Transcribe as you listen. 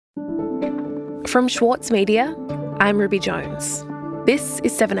From Schwartz Media, I'm Ruby Jones. This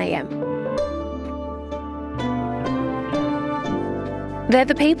is 7am. They're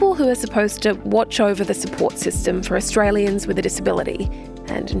the people who are supposed to watch over the support system for Australians with a disability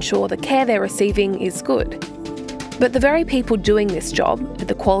and ensure the care they're receiving is good. But the very people doing this job at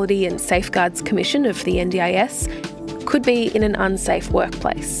the Quality and Safeguards Commission of the NDIS could be in an unsafe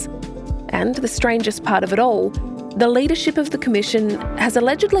workplace. And the strangest part of it all, the leadership of the Commission has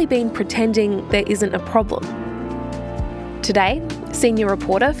allegedly been pretending there isn't a problem. Today, senior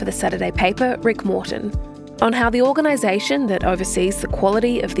reporter for the Saturday paper, Rick Morton, on how the organisation that oversees the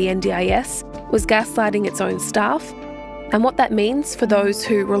quality of the NDIS was gaslighting its own staff and what that means for those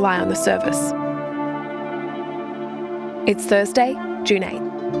who rely on the service. It's Thursday, June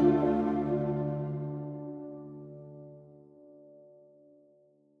 8th.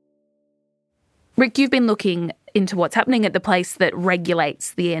 Rick, you've been looking into what's happening at the place that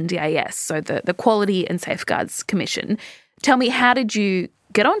regulates the NDIS, so the Quality and Safeguards Commission. Tell me, how did you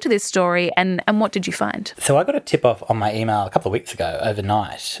get onto this story and what did you find? So I got a tip-off on my email a couple of weeks ago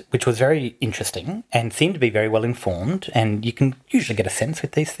overnight, which was very interesting and seemed to be very well informed, and you can usually get a sense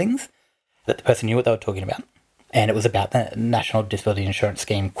with these things that the person knew what they were talking about. And it was about the National Disability Insurance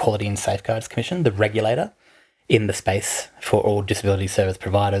Scheme Quality and Safeguards Commission, the regulator in the space for all disability service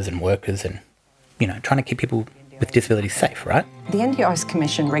providers and workers and, trying to keep people with disabilities safe, right? The NDIS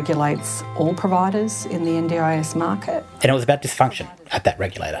Commission regulates all providers in the NDIS market. And it was about dysfunction at that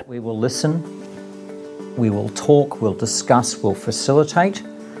regulator. We will listen, we will talk, we'll discuss, we'll facilitate,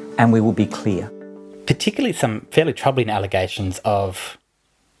 and we will be clear. Particularly some fairly troubling allegations of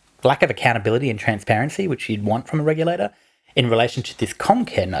lack of accountability and transparency, which you'd want from a regulator, in relation to this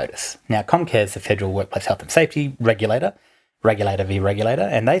Comcare notice. Now, Comcare is the Federal Workplace Health and Safety regulator v regulator,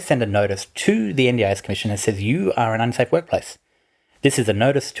 and they send a notice to the NDIS Commission that says you are an unsafe workplace. This is a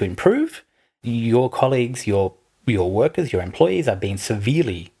notice to improve. Your colleagues, your workers, your employees are being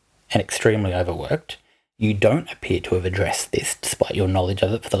severely and extremely overworked. You don't appear to have addressed this despite your knowledge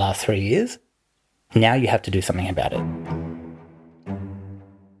of it for the last 3 years. Now you have to do something about it.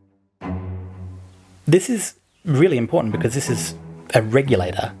 This is really important because this is a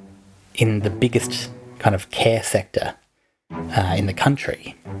regulator in the biggest kind of care sector in the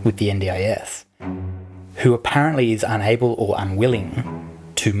country with the NDIS, who apparently is unable or unwilling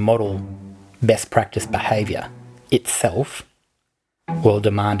to model best practice behaviour itself while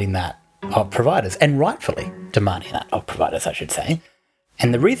demanding that of providers, and rightfully demanding that of providers, I should say.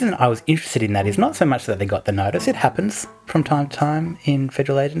 And the reason I was interested in that is not so much that they got the notice, it happens from time to time in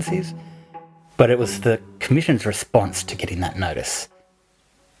federal agencies, but it was the Commission's response to getting that notice,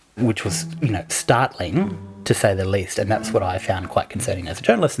 which was, startling to say the least. And that's what I found quite concerning as a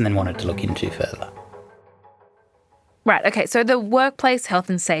journalist and then wanted to look into further. Right, okay, so the Workplace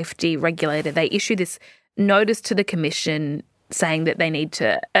Health and Safety regulator, they issue this notice to the Commission saying that they need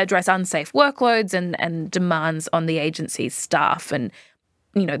to address unsafe workloads and demands on the agency's staff. And,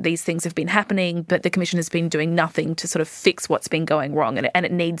 these things have been happening, but the Commission has been doing nothing to sort of fix what's been going wrong, and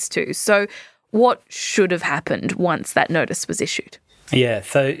it needs to. So what should have happened once that notice was issued? Yeah,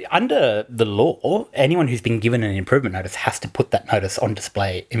 so under the law, anyone who's been given an improvement notice has to put that notice on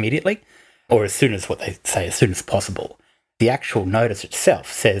display immediately, or as soon as possible. The actual notice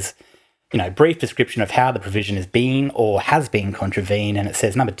itself says, brief description of how the provision is being or has been contravened, and it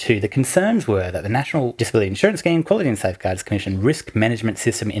says, number 2, the concerns were that the National Disability Insurance Scheme Quality and Safeguards Commission risk management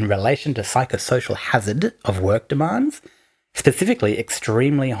system in relation to psychosocial hazard of work demands, specifically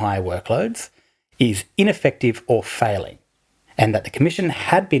extremely high workloads, is ineffective or failing, and that the Commission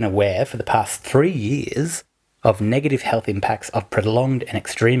had been aware for the past 3 years of negative health impacts of prolonged and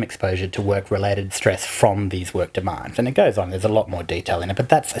extreme exposure to work-related stress from these work demands. And it goes on, there's a lot more detail in it, but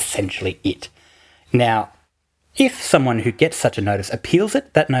that's essentially it. Now, if someone who gets such a notice appeals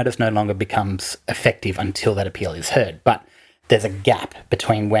it, that notice no longer becomes effective until that appeal is heard. But there's a gap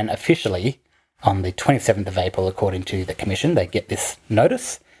between when officially, on the 27th of April, according to the Commission, they get this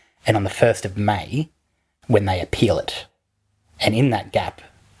notice, and on the 1st of May, when they appeal it. And in that gap,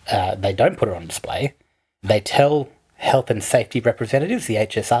 they don't put it on display. They tell health and safety representatives, the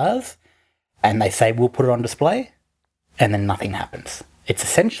HSRs, and they say, we'll put it on display, and then nothing happens. It's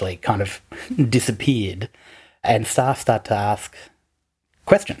essentially kind of disappeared, and staff start to ask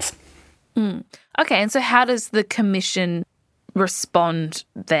questions. Okay, and so how does the Commission respond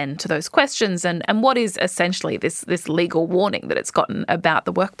then to those questions, and what is essentially this legal warning that it's gotten about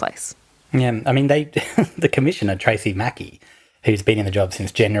the workplace? Yeah, I mean, the Commissioner, Tracy Mackey, who's been in the job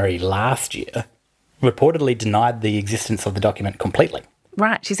since January last year, reportedly denied the existence of the document completely.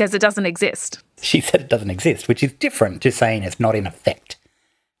 Right, she says it doesn't exist. She said it doesn't exist, which is different to saying it's not in effect.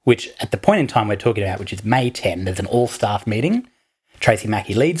 which at the point in time we're talking about, which is May 10, there's an all-staff meeting. Tracy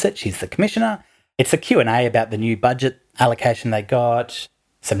Mackey leads it. She's the commissioner. It's a Q&A about the new budget allocation they got,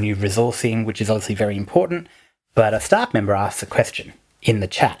 some new resourcing, which is obviously very important. But a staff member asks a question in the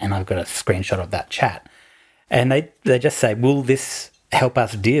chat, and I've got a screenshot of that chat. And they just say, will this help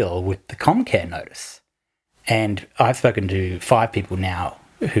us deal with the Comcare notice? And I've spoken to 5 people now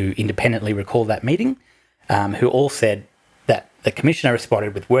who independently recall that meeting, who all said that the commissioner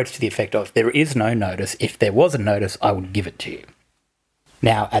responded with words to the effect of, there is no notice. If there was a notice, I would give it to you.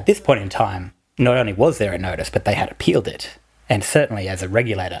 Now, at this point in time, not only was there a notice, but they had appealed it. And certainly as a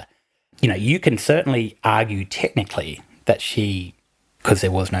regulator, you can certainly argue technically that because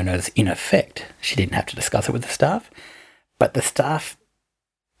there was no notice in effect, she didn't have to discuss it with the staff. But the staff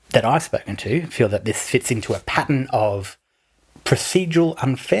that I've spoken to feel that this fits into a pattern of procedural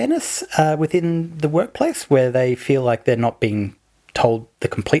unfairness within the workplace, where they feel like they're not being told the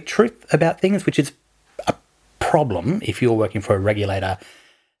complete truth about things, which is a problem if you're working for a regulator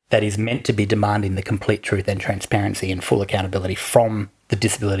that is meant to be demanding the complete truth and transparency and full accountability from the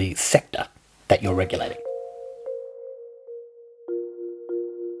disability sector that you're regulating.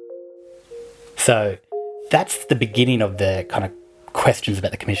 So that's the beginning of the kind of questions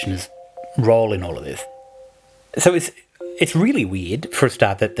about the Commissioner's role in all of this. So it's really weird, for a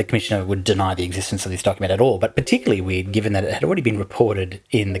start, that the Commissioner would deny the existence of this document at all, but particularly weird given that it had already been reported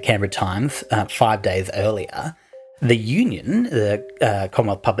in the Canberra Times 5 days earlier. The union, the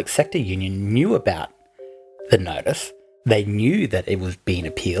Commonwealth Public Sector Union, knew about the notice. They knew that it was being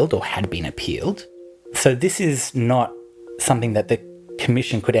appealed or had been appealed. So this is not something that the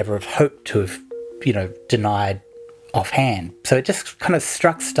Commission could ever have hoped to have, denied offhand. So it just kind of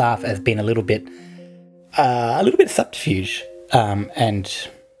struck staff as being a little bit subterfuge and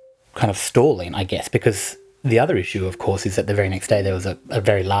kind of stalling, I guess, because the other issue, of course, is that the very next day there was a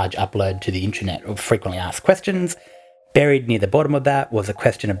very large upload to the internet of frequently asked questions. Buried near the bottom of that was a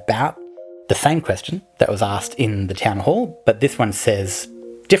question about the same question that was asked in the town hall, but this one says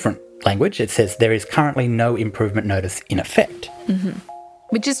different language. It says there is currently no improvement notice in effect. Mm-hmm.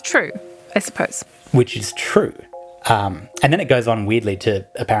 Which is true, I suppose. Which is true. And then it goes on weirdly to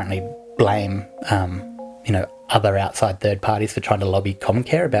apparently blame, other outside third parties for trying to lobby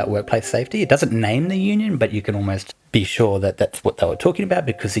Comcare about workplace safety. It doesn't name the union, but you can almost be sure that that's what they were talking about,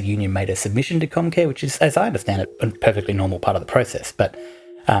 because the union made a submission to Comcare, which is, as I understand it, a perfectly normal part of the process. But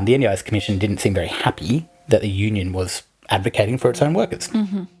the NDIS Commission didn't seem very happy that the union was advocating for its own workers.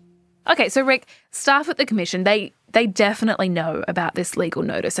 Mm-hmm. Okay, so Rick, staff at the Commission, they definitely know about this legal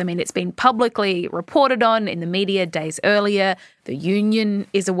notice. I mean, it's been publicly reported on in the media days earlier. The union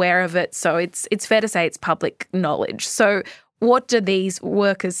is aware of it, so it's fair to say it's public knowledge. So what do these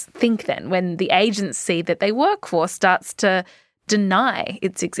workers think then when the agency that they work for starts to deny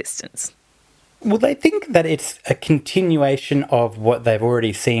its existence? Well, they think that it's a continuation of what they've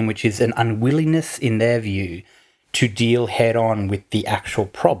already seen, which is an unwillingness, in their view, to deal head-on with the actual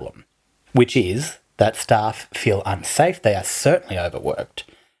problem, which is that staff feel unsafe. They are certainly overworked.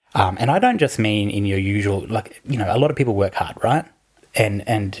 And I don't just mean in your usual, a lot of people work hard, right?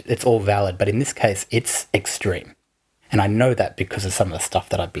 And it's all valid. But in this case, it's extreme. And I know that because of some of the stuff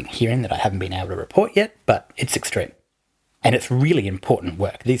that I've been hearing that I haven't been able to report yet, but it's extreme. And it's really important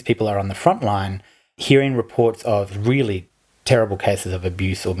work. These people are on the front line hearing reports of really terrible cases of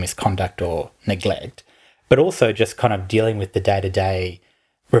abuse or misconduct or neglect, but also just kind of dealing with the day-to-day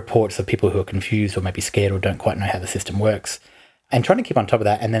reports of people who are confused or maybe scared or don't quite know how the system works, and trying to keep on top of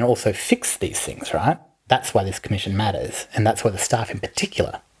that and then also fix these things, right? That's why this commission matters, and that's why the staff in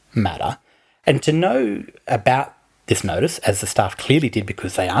particular matter. And to know about this notice, as the staff clearly did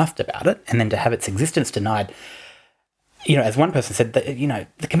because they asked about it, and then to have its existence denied, as one person said, that,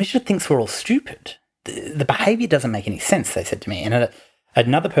 the commissioner thinks we're all stupid. The behaviour doesn't make any sense, they said to me. And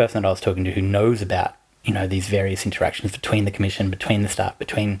another person that I was talking to who knows about these various interactions between the Commission, between the staff,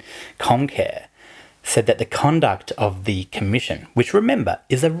 between Comcare, said that the conduct of the Commission, which, remember,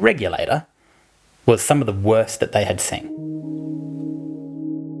 is a regulator, was some of the worst that they had seen.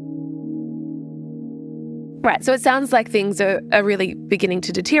 Right, so it sounds like things are really beginning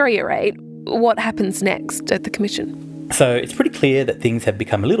to deteriorate. What happens next at the Commission? So it's pretty clear that things have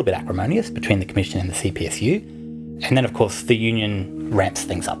become a little bit acrimonious between the Commission and the CPSU. And then, of course, the union ramps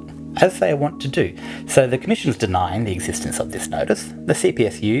things up, as they want to do. So the Commission's denying the existence of this notice. The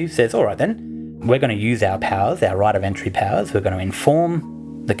CPSU says, all right then, we're going to use our powers, our right of entry powers. We're going to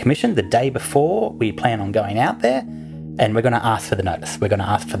inform the Commission the day before we plan on going out there, and we're going to ask for the notice. We're going to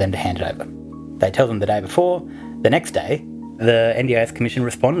ask for them to hand it over. They tell them the day before. The next day, the NDIS Commission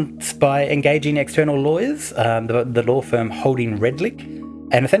responds by engaging external lawyers, the law firm Holding Redlich,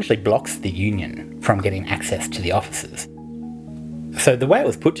 and essentially blocks the union from getting access to the offices. So the way it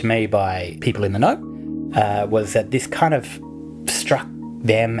was put to me by people in the know was that this kind of struck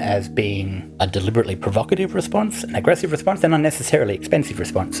them as being a deliberately provocative response, an aggressive response, an unnecessarily expensive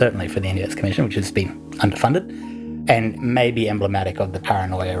response, certainly for the NDIS Commission, which has been underfunded, and maybe emblematic of the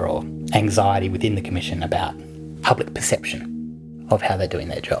paranoia or anxiety within the Commission about public perception of how they're doing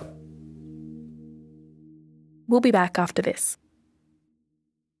their job. We'll be back after this.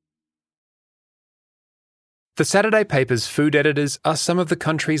 The Saturday paper's food editors are some of the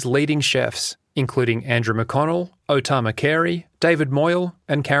country's leading chefs, including Andrew McConnell, Otama Carey, David Moyle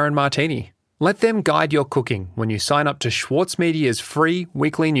and Karen Martini. Let them guide your cooking when you sign up to Schwartz Media's free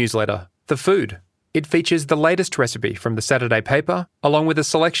weekly newsletter, The Food. It features the latest recipe from the Saturday paper, along with a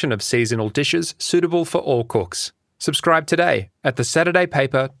selection of seasonal dishes suitable for all cooks. Subscribe today at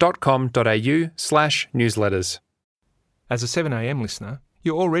thesaturdaypaper.com.au/newsletters. As a 7am listener,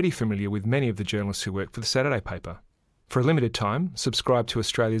 you're already familiar with many of the journalists who work for the Saturday paper. For a limited time, subscribe to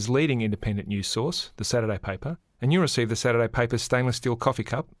Australia's leading independent news source, the Saturday paper, and you'll receive the Saturday paper's stainless steel coffee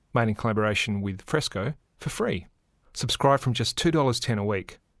cup, made in collaboration with Fresco, for free. Subscribe from just $2.10 a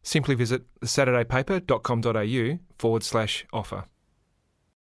week. Simply visit thesaturdaypaper.com.au/offer.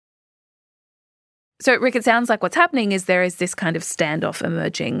 So, Rick, it sounds like what's happening is there is this kind of standoff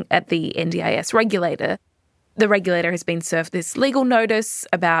emerging at the NDIS regulator. The regulator has been served this legal notice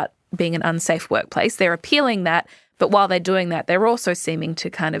about being an unsafe workplace. They're appealing that, but while they're doing that, they're also seeming to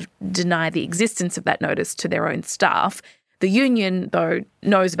kind of deny the existence of that notice to their own staff. The union, though,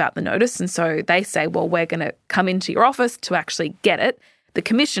 knows about the notice, and so they say, well, we're going to come into your office to actually get it. The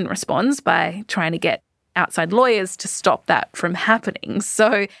Commission responds by trying to get outside lawyers to stop that from happening.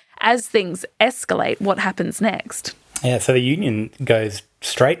 So as things escalate, what happens next? Yeah, so the union goes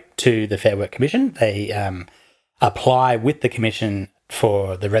straight to the Fair Work Commission. They apply with the Commission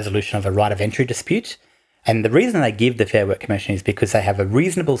for the resolution of a right of entry dispute. And the reason they give the Fair Work Commission is because they have a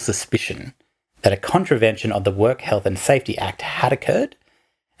reasonable suspicion that a contravention of the Work Health and Safety Act had occurred,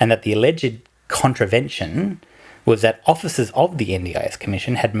 and that the alleged contravention was that officers of the NDIS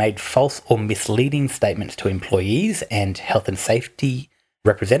Commission had made false or misleading statements to employees and health and safety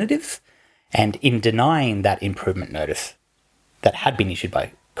representatives, and in denying that improvement notice that had been issued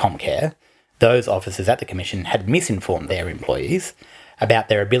by Comcare, those officers at the Commission had misinformed their employees about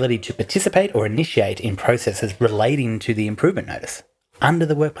their ability to participate or initiate in processes relating to the improvement notice under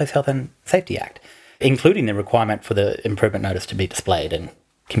the Workplace Health and Safety Act, including the requirement for the improvement notice to be displayed and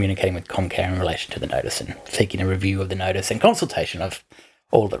communicating with Comcare in relation to the notice and seeking a review of the notice and consultation of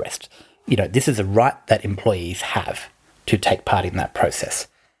all the rest. You know, this is a right that employees have to take part in that process.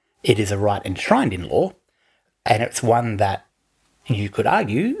 It is a right enshrined in law, and it's one that you could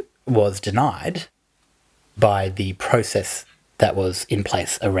argue was denied by the process that was in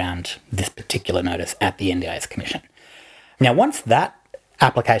place around this particular notice at the NDIS Commission. Now, once that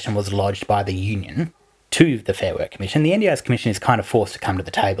application was lodged by the union to the Fair Work Commission, the NDIS Commission is kind of forced to come to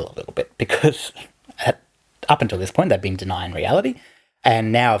the table a little bit because up until this point they've been denying reality,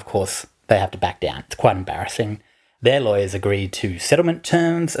 and now, of course, they have to back down. It's quite embarrassing. Their lawyers agreed to settlement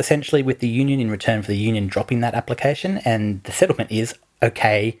terms, essentially, with the union in return for the union dropping that application, and the settlement is,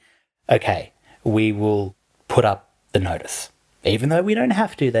 okay, we will put up the notice. Even though we don't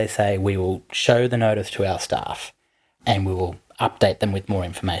have to, they say, we will show the notice to our staff and we will update them with more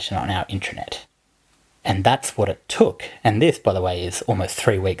information on our intranet. And that's what it took. And this, by the way, is almost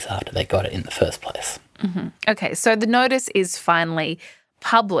 3 weeks after they got it in the first place. Mm-hmm. Okay, so the notice is finally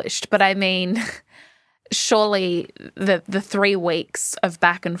published, but I mean, surely the 3 weeks of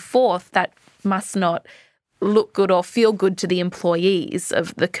back and forth, that must not look good or feel good to the employees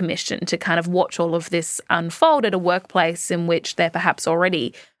of the Commission to kind of watch all of this unfold at a workplace in which they're perhaps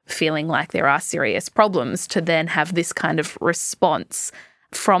already feeling like there are serious problems, to then have this kind of response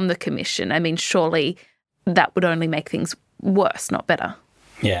from the Commission. I mean, surely that would only make things worse, not better.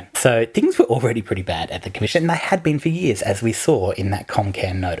 Yeah, so things were already pretty bad at the Commission, and they had been for years, as we saw in that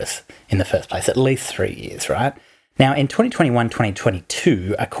Comcare notice in the first place, at least 3 years, right? Now, in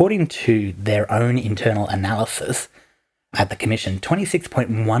 2021-2022, according to their own internal analysis at the Commission,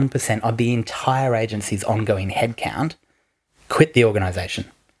 26.1% of the entire agency's ongoing headcount quit the organisation,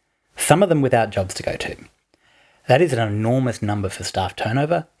 some of them without jobs to go to. That is an enormous number for staff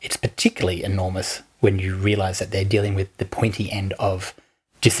turnover. It's particularly enormous when you realise that they're dealing with the pointy end of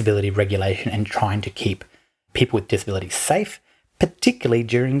disability regulation and trying to keep people with disabilities safe, particularly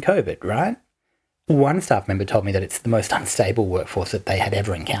during COVID, right? One staff member told me that it's the most unstable workforce that they had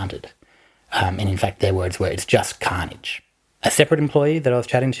ever encountered. And in fact, their words were, it's just carnage. A separate employee that I was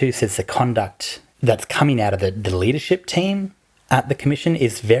chatting to says the conduct that's coming out of the leadership team at the Commission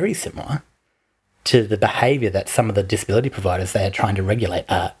is very similar to the behaviour that some of the disability providers they are trying to regulate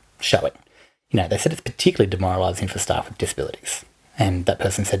are showing. They said it's particularly demoralising for staff with disabilities. And that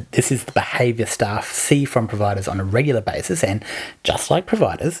person said, this is the behaviour staff see from providers on a regular basis, and just like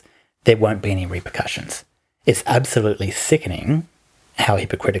providers, there won't be any repercussions. It's absolutely sickening how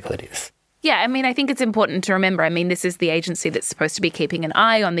hypocritical it is. Yeah, I think it's important to remember, this is the agency that's supposed to be keeping an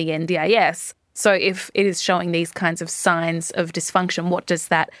eye on the NDIS. So if it is showing these kinds of signs of dysfunction, what does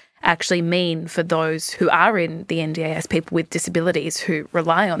that actually mean for those who are in the NDIS, people with disabilities who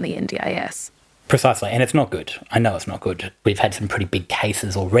rely on the NDIS? Precisely, and it's not good. I know it's not good. We've had some pretty big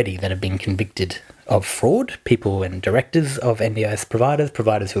cases already that have been convicted of fraud, people and directors of NDIS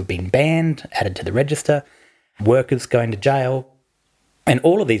providers who have been banned, added to the register, workers going to jail. And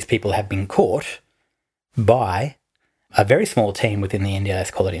all of these people have been caught by a very small team within the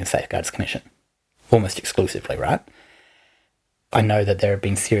NDIS Quality and Safeguards Commission, almost exclusively, right? I know that there have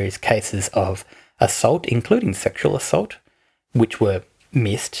been serious cases of assault, including sexual assault, which were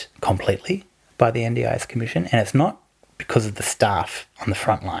missed completely by the NDIS Commission, and it's not because of the staff on the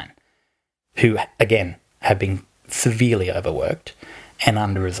front line, who, again, have been severely overworked and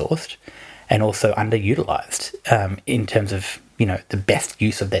under-resourced and also underutilised in terms of, the best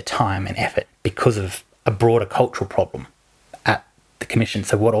use of their time and effort because of a broader cultural problem at the Commission.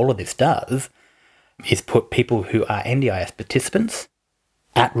 So what all of this does is put people who are NDIS participants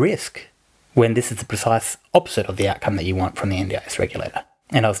at risk when this is the precise opposite of the outcome that you want from the NDIS regulator.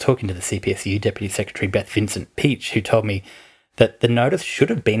 And I was talking to the CPSU Deputy Secretary Beth Vincent-Peach, who told me that the notice should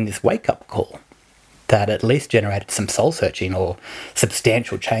have been this wake-up call that at least generated some soul-searching or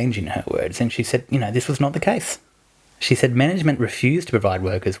substantial change, in her words. And she said, this was not the case. She said management refused to provide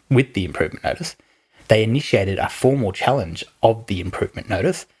workers with the improvement notice. They initiated a formal challenge of the improvement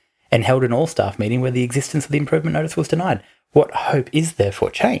notice and held an all-staff meeting where the existence of the improvement notice was denied. What hope is there for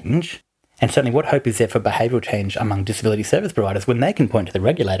change? And certainly what hope is there for behavioural change among disability service providers when they can point to the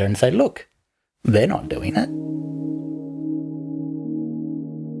regulator and say, look, they're not doing it?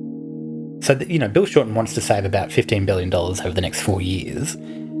 So, Bill Shorten wants to save about $15 billion over the next 4 years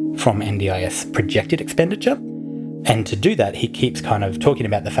from NDIS projected expenditure. And to do that, he keeps kind of talking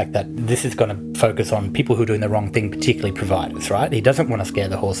about the fact that this is going to focus on people who are doing the wrong thing, particularly providers, right? He doesn't want to scare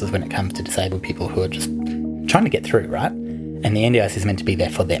the horses when it comes to disabled people who are just trying to get through, right? And the NDIS is meant to be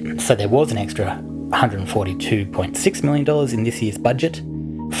there for them. So there was an extra $142.6 million in this year's budget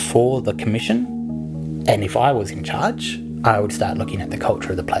for the Commission. And if I was in charge, I would start looking at the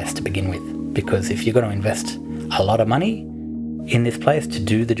culture of the place to begin with. Because if you're going to invest a lot of money in this place to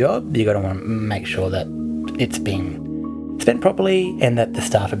do the job, you've got to want to make sure that it's being spent properly and that the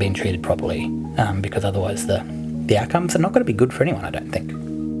staff are being treated properly, because otherwise the outcomes are not going to be good for anyone, I don't think.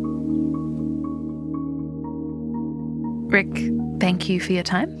 Rick, thank you for your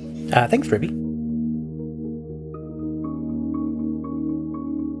time. Thanks, Ruby.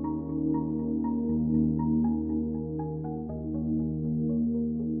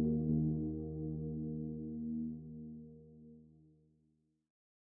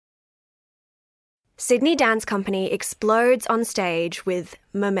 Sydney Dance Company explodes on stage with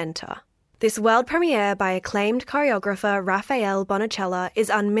Momenta. This world premiere by acclaimed choreographer Raphael Bonacella is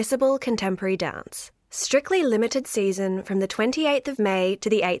unmissable contemporary dance. Strictly limited season from the 28th of May to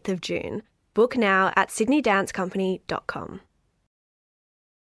the 8th of June. Book now at sydneydancecompany.com.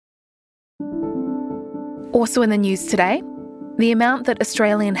 Also in the news today, the amount that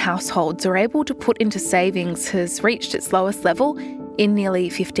Australian households are able to put into savings has reached its lowest level in nearly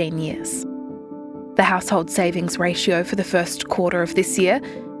 15 years. The household savings ratio for the first quarter of this year,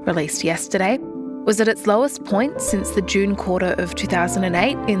 released yesterday, was at its lowest point since the June quarter of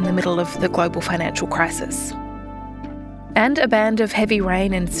 2008 in the middle of the global financial crisis. And a band of heavy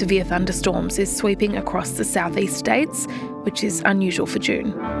rain and severe thunderstorms is sweeping across the southeast states, which is unusual for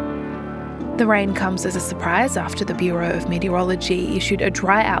June. The rain comes as a surprise after the Bureau of Meteorology issued a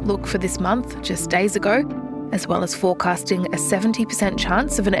dry outlook for this month just days ago, as well as forecasting a 70%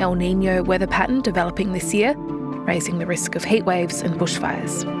 chance of an El Niño weather pattern developing this year, raising the risk of heatwaves and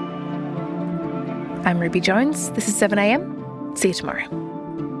bushfires. I'm Ruby Jones. This is 7am. See you tomorrow.